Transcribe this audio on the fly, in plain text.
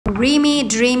Creamy,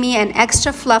 dreamy, and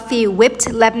extra fluffy whipped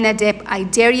labneh dip. I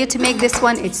dare you to make this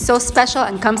one. It's so special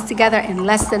and comes together in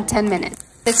less than 10 minutes.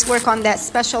 Let's work on that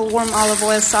special warm olive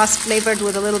oil sauce flavored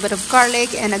with a little bit of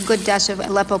garlic and a good dash of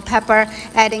Aleppo pepper,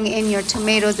 adding in your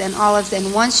tomatoes and olives.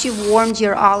 And once you've warmed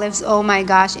your olives, oh my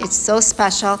gosh, it's so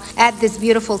special. Add this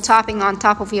beautiful topping on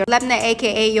top of your labneh,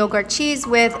 aka yogurt cheese,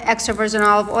 with extra virgin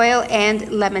olive oil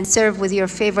and lemon. Serve with your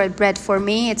favorite bread. For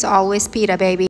me, it's always pita, baby.